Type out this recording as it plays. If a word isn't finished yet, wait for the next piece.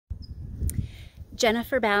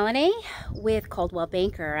Jennifer Balanay with Coldwell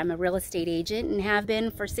Banker. I'm a real estate agent and have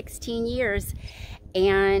been for 16 years.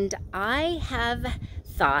 And I have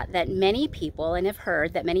thought that many people, and have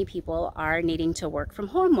heard that many people are needing to work from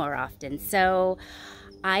home more often. So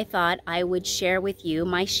I thought I would share with you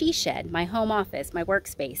my she shed, my home office, my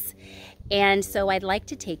workspace. And so I'd like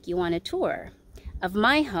to take you on a tour of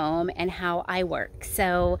my home and how I work.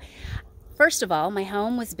 So first of all, my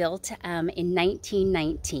home was built in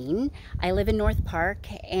 1919. I live in North Park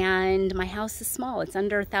and my house is small. It's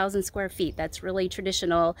under 1,000 square feet. That's really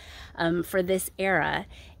traditional for this era.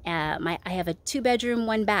 I have a 2-bedroom,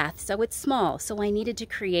 1 bath, so it's small. So I needed to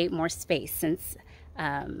create more space since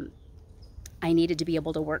I needed to be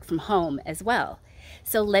able to work from home as well.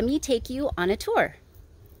 So let me take you on a tour.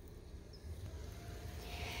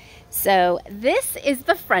 So this is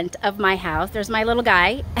the front of my house. There's my little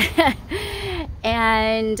guy.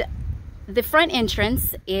 And the front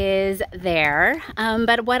entrance is there.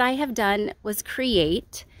 But what I have done was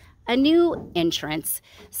create a new entrance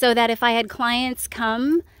so that if I had clients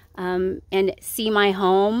come and see my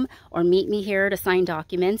home or meet me here to sign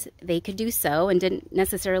documents, they could do so and didn't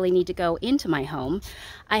necessarily need to go into my home.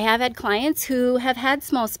 I have had clients who have had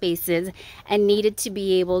small spaces and needed to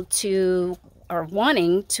be able to, or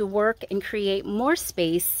wanting to work and create more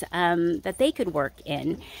space that they could work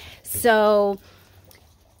in. So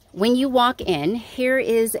when you walk in, here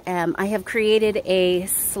is, I have created a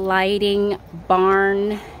sliding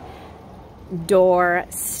barn door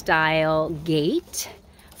style gate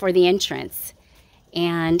for the entrance.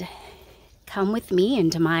 And come with me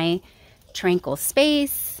into my tranquil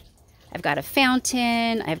space. I've got a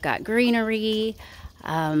fountain, I've got greenery.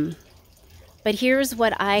 But here's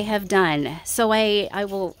what I have done. So I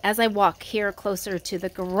will, as I walk here closer to the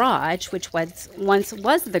garage, which once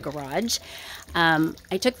was the garage,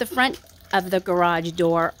 I took the front of the garage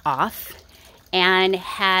door off and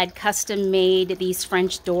had custom made these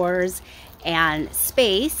French doors and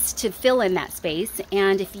space to fill in that space.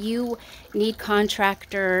 And if you need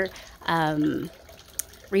contractor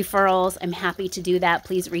referrals, I'm happy to do that.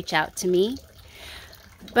 Please reach out to me.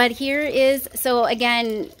 But here is, so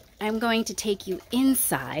again, I'm going to take you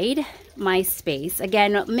inside my space.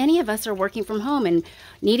 Again, many of us are working from home and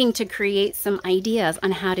needing to create some ideas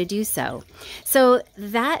on how to do so. So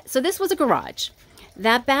this was a garage.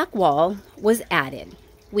 That back wall was added.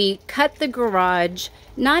 We cut the garage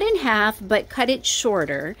not in half, but cut it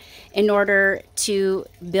shorter in order to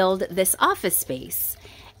build this office space.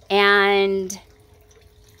 And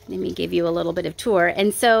let me give you a little bit of tour.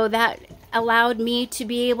 And so that allowed me to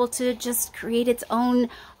be able to just create its own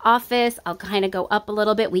office. I'll kind of go up a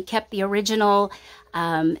little bit. We kept the original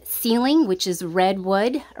ceiling, which is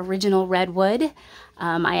redwood, original redwood.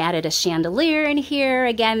 I added a chandelier in here.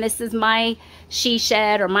 Again, this is my she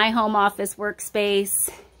shed or my home office workspace.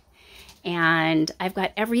 And I've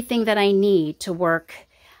got everything that I need to work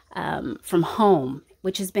from home,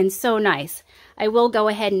 which has been so nice. I will go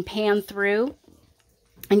ahead and pan through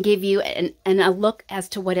and give you a look as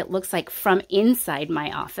to what it looks like from inside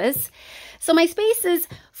my office. So my space is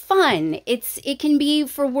fun. It can be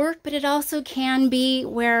for work, but it also can be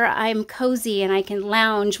where I'm cozy and I can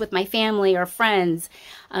lounge with my family or friends.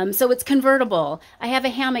 So it's convertible. I have a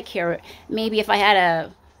hammock here. Maybe if I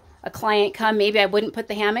had a client come, maybe I wouldn't put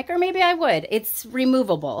the hammock, or maybe I would. It's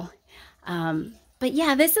removable. But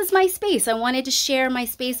yeah, this is my space. I wanted to share my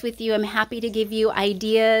space with you. I'm happy to give you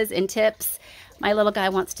ideas and tips. My little guy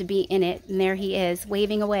wants to be in it, and there he is,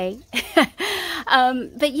 waving away.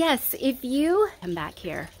 But yes, if you come back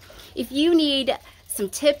here, if you need some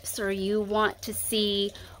tips or you want to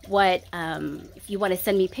see what, if you want to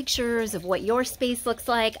send me pictures of what your space looks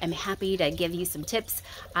like, I'm happy to give you some tips.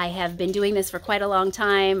 I have been doing this for quite a long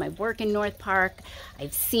time. I work in North Park.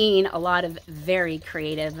 I've seen a lot of very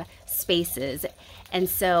creative spaces. And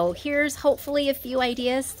so here's hopefully a few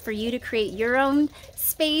ideas for you to create your own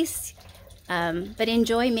space. But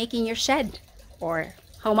enjoy making your shed or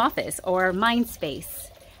home office or mind space.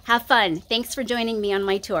 Have fun. Thanks for joining me on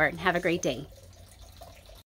my tour and have a great day.